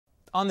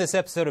On this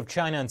episode of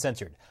China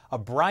Uncensored, a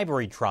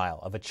bribery trial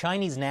of a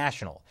Chinese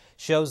national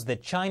shows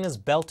that China's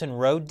Belt and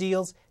Road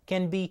deals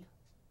can be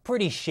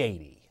pretty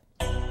shady.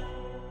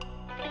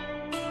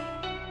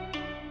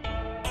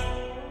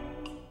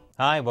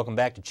 Hi, welcome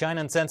back to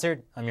China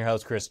Uncensored. I'm your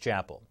host, Chris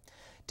Chappell.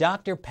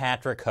 Dr.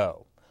 Patrick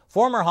Ho,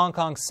 former Hong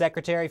Kong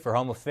Secretary for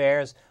Home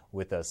Affairs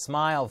with a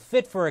smile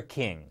fit for a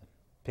king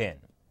pin.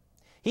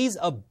 He's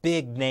a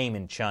big name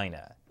in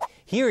China.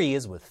 Here he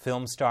is with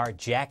film star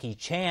Jackie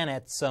Chan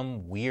at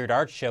some weird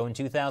art show in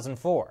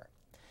 2004.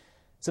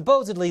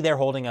 Supposedly they're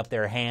holding up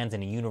their hands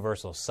in a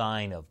universal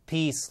sign of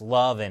peace,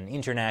 love, and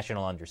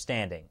international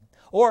understanding.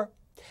 Or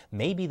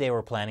maybe they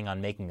were planning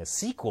on making a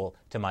sequel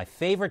to my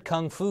favorite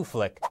kung fu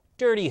flick,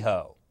 Dirty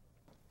Ho.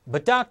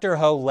 But Dr.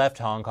 Ho left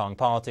Hong Kong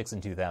politics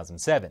in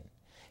 2007.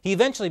 He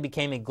eventually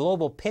became a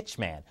global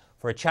pitchman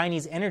for a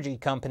Chinese energy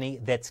company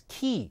that's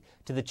key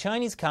to the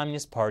Chinese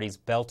Communist Party's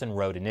Belt and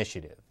Road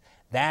Initiative.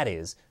 That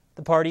is,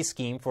 the party's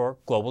scheme for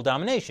global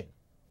domination.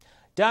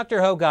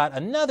 Dr. Ho got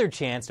another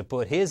chance to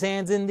put his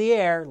hands in the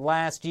air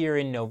last year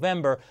in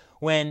November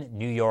when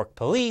New York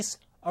police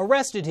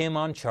arrested him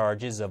on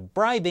charges of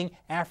bribing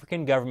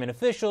African government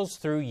officials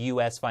through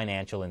U.S.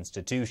 financial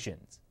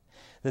institutions.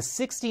 The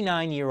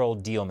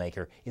 69-year-old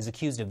dealmaker is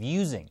accused of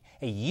using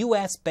a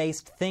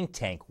U.S.-based think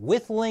tank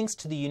with links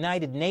to the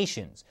United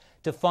Nations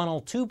to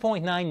funnel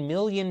 $2.9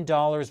 million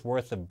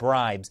worth of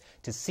bribes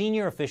to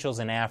senior officials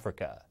in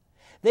Africa.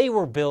 They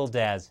were billed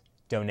as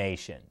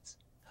donations.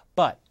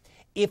 But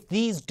if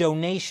these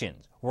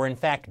donations were in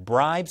fact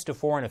bribes to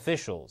foreign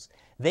officials,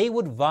 they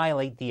would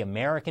violate the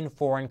American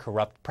Foreign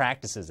Corrupt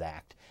Practices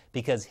Act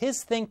because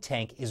his think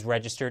tank is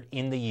registered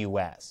in the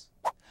U.S.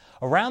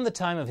 Around the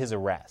time of his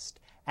arrest,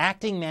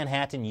 acting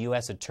Manhattan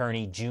U.S.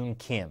 Attorney June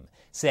Kim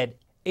said,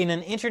 in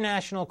an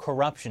international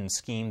corruption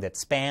scheme that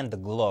spanned the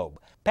globe,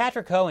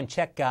 Patrick Ho and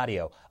Check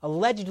Gaudio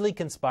allegedly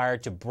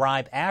conspired to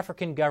bribe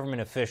African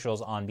government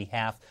officials on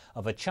behalf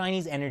of a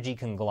Chinese energy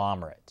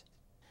conglomerate.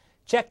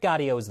 Check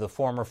Gaudio is the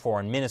former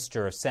foreign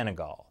minister of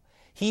Senegal.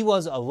 He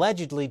was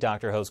allegedly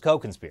Dr. Ho's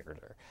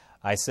co-conspirator.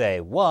 I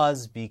say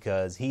was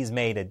because he's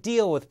made a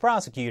deal with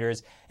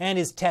prosecutors and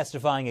is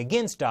testifying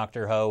against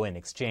Dr. Ho in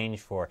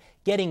exchange for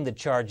getting the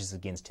charges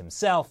against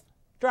himself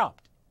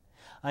dropped.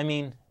 I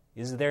mean,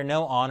 is there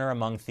no honor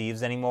among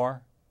thieves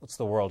anymore? What's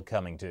the world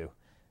coming to?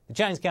 The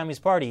Chinese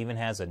Communist Party even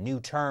has a new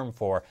term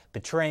for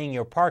betraying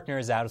your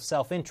partners out of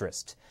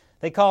self-interest.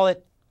 They call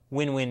it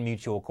win-win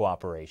mutual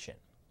cooperation.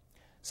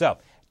 So,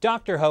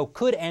 Dr. Ho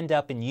could end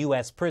up in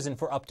U.S. prison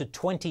for up to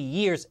 20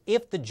 years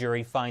if the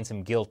jury finds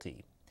him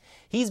guilty.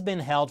 He's been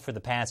held for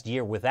the past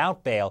year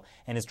without bail,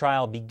 and his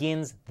trial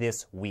begins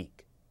this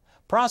week.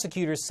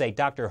 Prosecutors say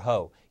Dr.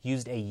 Ho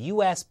used a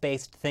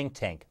U.S.-based think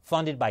tank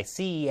funded by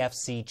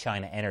CEFC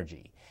China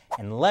Energy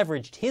and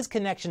leveraged his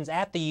connections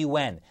at the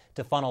UN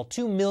to funnel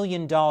 $2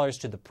 million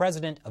to the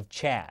president of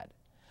Chad.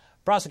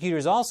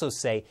 Prosecutors also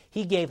say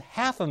he gave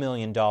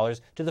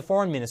 $500,000 to the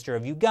foreign minister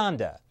of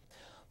Uganda.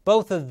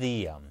 Both of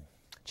the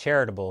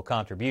charitable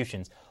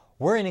contributions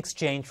were in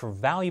exchange for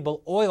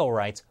valuable oil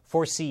rights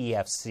for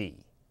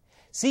CEFC.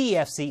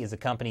 CEFC is a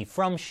company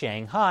from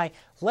Shanghai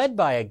led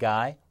by a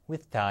guy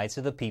with ties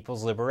to the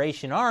People's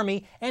Liberation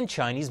Army and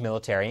Chinese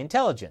military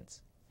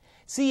intelligence.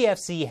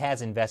 CEFC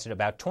has invested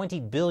about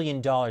 $20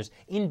 billion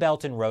in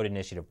Belt and Road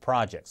Initiative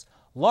projects,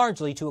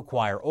 largely to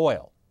acquire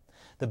oil.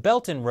 The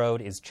Belt and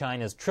Road is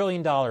China's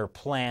trillion-dollar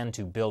plan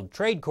to build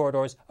trade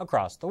corridors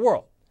across the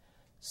world.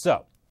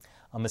 So,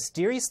 a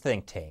mysterious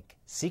think tank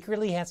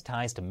secretly has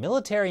ties to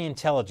military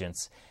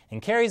intelligence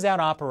and carries out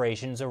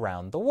operations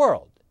around the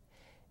world.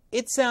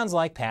 It sounds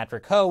like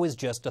Patrick Ho is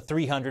just a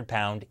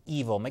 300-pound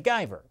evil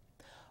MacGyver.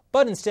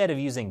 But instead of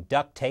using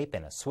duct tape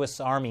and a Swiss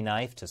Army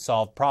knife to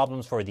solve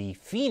problems for the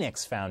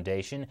Phoenix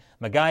Foundation,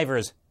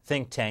 MacGyver's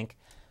think tank,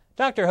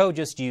 Dr. Ho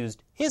just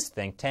used his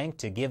think tank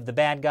to give the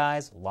bad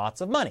guys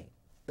lots of money,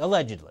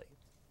 allegedly.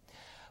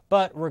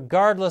 But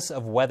regardless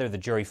of whether the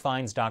jury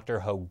finds Dr.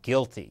 Ho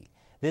guilty,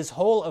 this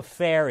whole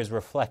affair is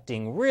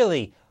reflecting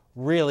really,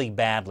 really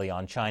badly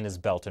on China's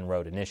Belt and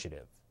Road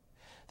Initiative.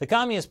 The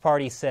Communist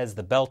Party says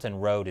the Belt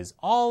and Road is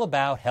all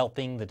about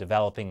helping the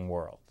developing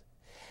world.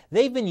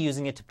 They've been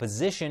using it to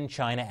position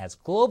China as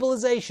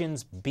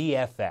globalization's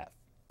BFF.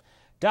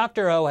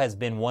 Dr. Ho has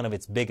been one of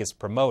its biggest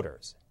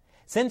promoters.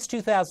 Since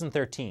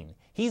 2013,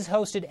 he's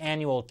hosted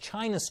annual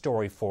China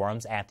Story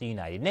forums at the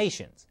United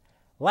Nations.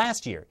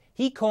 Last year,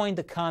 he coined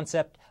the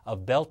concept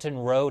of Belt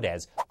and Road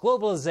as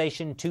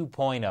Globalization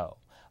 2.0,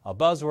 a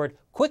buzzword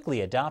quickly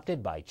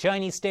adopted by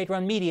Chinese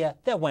state-run media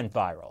that went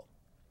viral.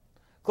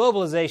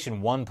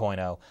 Globalization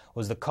 1.0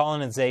 was the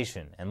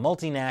colonization and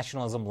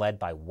multinationalism led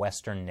by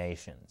Western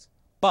nations.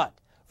 But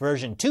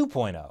version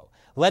 2.0,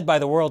 led by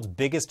the world's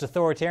biggest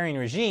authoritarian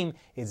regime,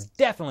 is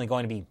definitely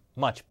going to be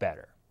much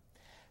better.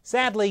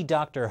 Sadly,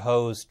 Dr.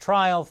 Ho's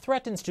trial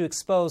threatens to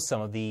expose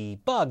some of the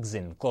bugs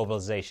in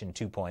Globalization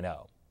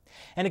 2.0.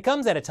 And it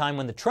comes at a time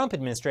when the Trump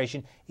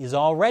administration is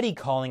already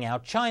calling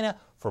out China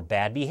for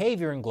bad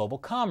behavior in global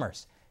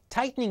commerce,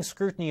 tightening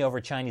scrutiny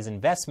over Chinese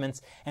investments,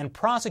 and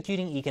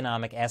prosecuting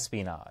economic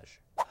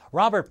espionage.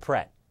 Robert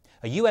Prett,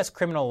 a U.S.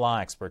 criminal law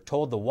expert,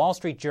 told the Wall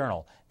Street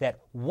Journal that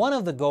one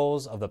of the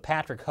goals of the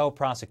Patrick Ho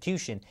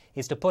prosecution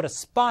is to put a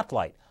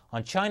spotlight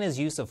on China's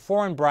use of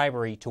foreign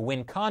bribery to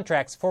win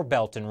contracts for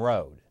Belt and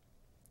Road.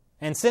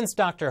 And since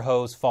Dr.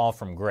 Ho's fall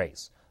from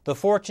grace, the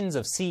fortunes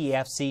of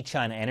CEFC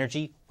China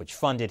Energy, which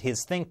funded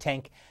his think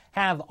tank,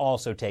 have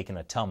also taken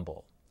a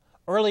tumble.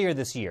 Earlier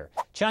this year,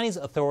 Chinese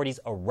authorities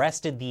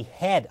arrested the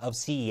head of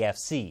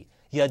CEFC,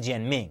 Ye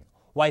Jianming,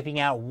 wiping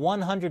out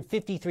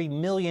 $153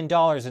 million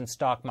in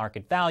stock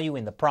market value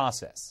in the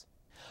process.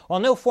 While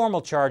no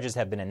formal charges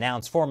have been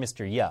announced for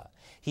Mr. Ye,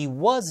 he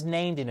was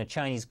named in a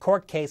Chinese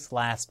court case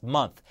last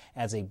month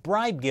as a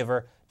bribe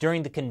giver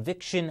during the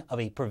conviction of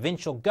a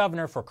provincial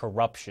governor for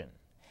corruption.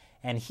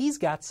 And he's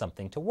got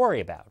something to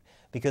worry about,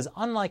 because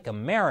unlike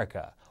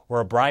America,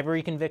 where a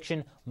bribery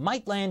conviction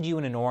might land you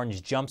in an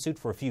orange jumpsuit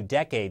for a few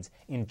decades,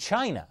 in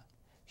China,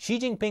 Xi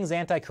Jinping's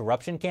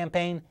anti-corruption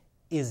campaign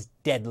is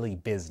deadly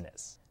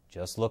business.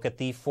 Just look at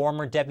the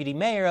former deputy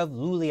mayor of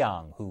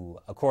Luliang, who,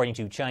 according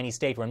to Chinese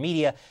state-run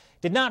media,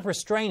 did not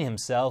restrain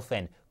himself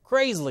and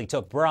crazily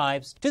took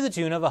bribes to the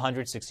tune of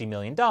 $160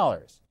 million.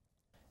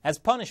 As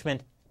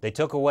punishment, they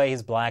took away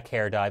his black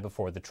hair dye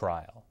before the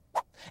trial,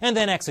 and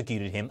then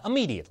executed him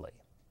immediately.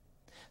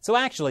 So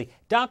actually,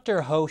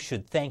 Dr. Ho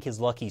should thank his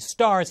lucky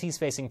stars he's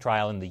facing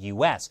trial in the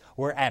U.S.,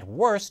 where at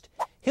worst,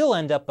 he'll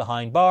end up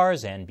behind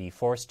bars and be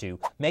forced to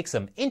make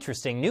some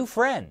interesting new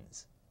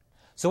friends.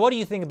 So what do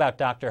you think about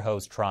Dr.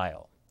 Ho's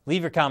trial?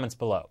 Leave your comments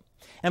below.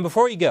 And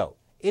before you go,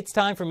 it's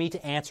time for me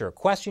to answer a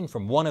question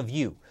from one of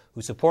you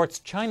who supports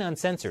China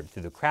Uncensored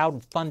through the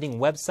crowdfunding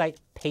website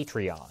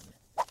Patreon.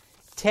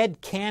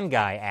 Ted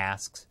Canguy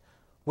asks,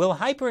 will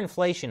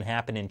hyperinflation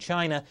happen in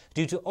China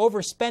due to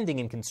overspending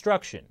in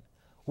construction?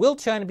 Will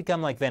China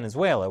become like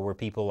Venezuela, where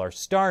people are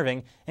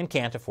starving and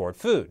can't afford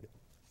food?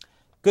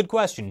 Good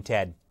question,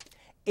 Ted.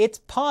 It's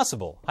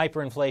possible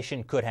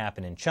hyperinflation could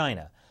happen in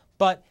China,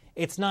 but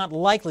it's not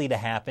likely to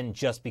happen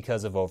just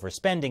because of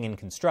overspending in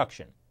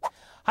construction.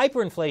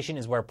 Hyperinflation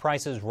is where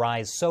prices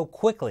rise so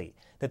quickly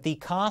that the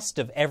cost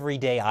of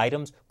everyday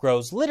items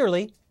grows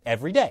literally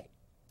every day.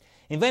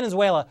 In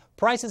Venezuela,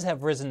 prices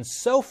have risen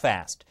so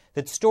fast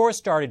that stores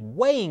started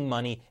weighing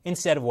money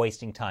instead of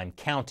wasting time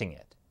counting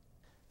it.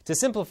 To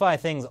simplify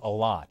things a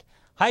lot,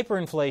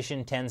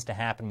 hyperinflation tends to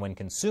happen when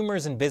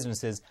consumers and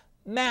businesses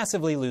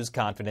massively lose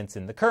confidence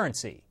in the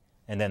currency,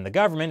 and then the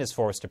government is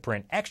forced to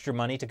print extra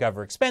money to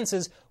cover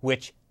expenses,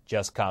 which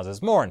just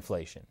causes more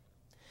inflation.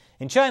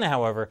 In China,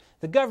 however,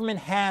 the government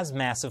has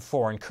massive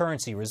foreign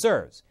currency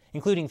reserves,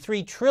 including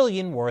 $3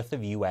 trillion worth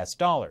of US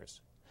dollars.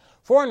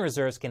 Foreign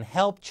reserves can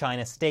help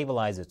China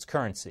stabilize its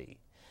currency.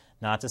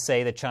 Not to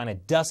say that China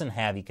doesn't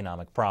have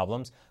economic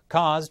problems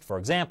caused, for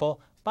example,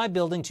 by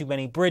building too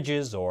many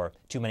bridges or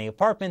too many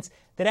apartments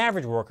that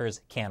average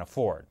workers can't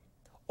afford,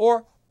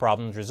 or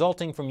problems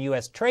resulting from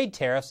U.S. trade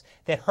tariffs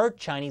that hurt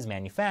Chinese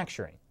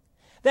manufacturing.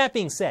 That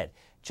being said,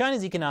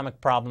 China's economic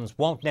problems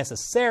won't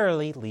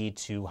necessarily lead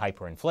to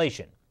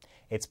hyperinflation.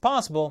 It's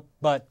possible,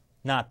 but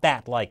not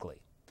that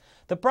likely.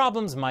 The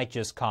problems might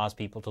just cause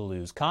people to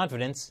lose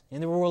confidence in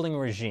the ruling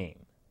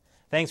regime.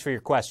 Thanks for your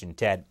question,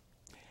 Ted.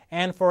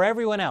 And for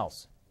everyone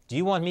else, do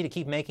you want me to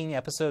keep making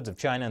episodes of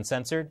China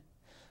Uncensored?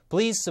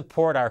 Please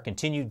support our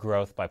continued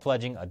growth by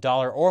pledging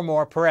 $1 or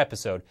more per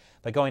episode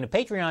by going to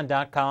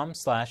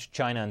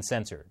patreon.com/China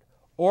Uncensored,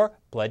 or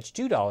pledge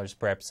 $2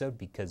 per episode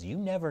because you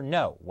never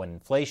know when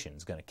inflation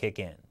is going to kick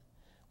in.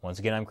 Once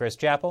again, I'm Chris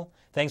Chappell.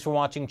 Thanks for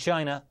watching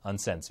China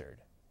Uncensored.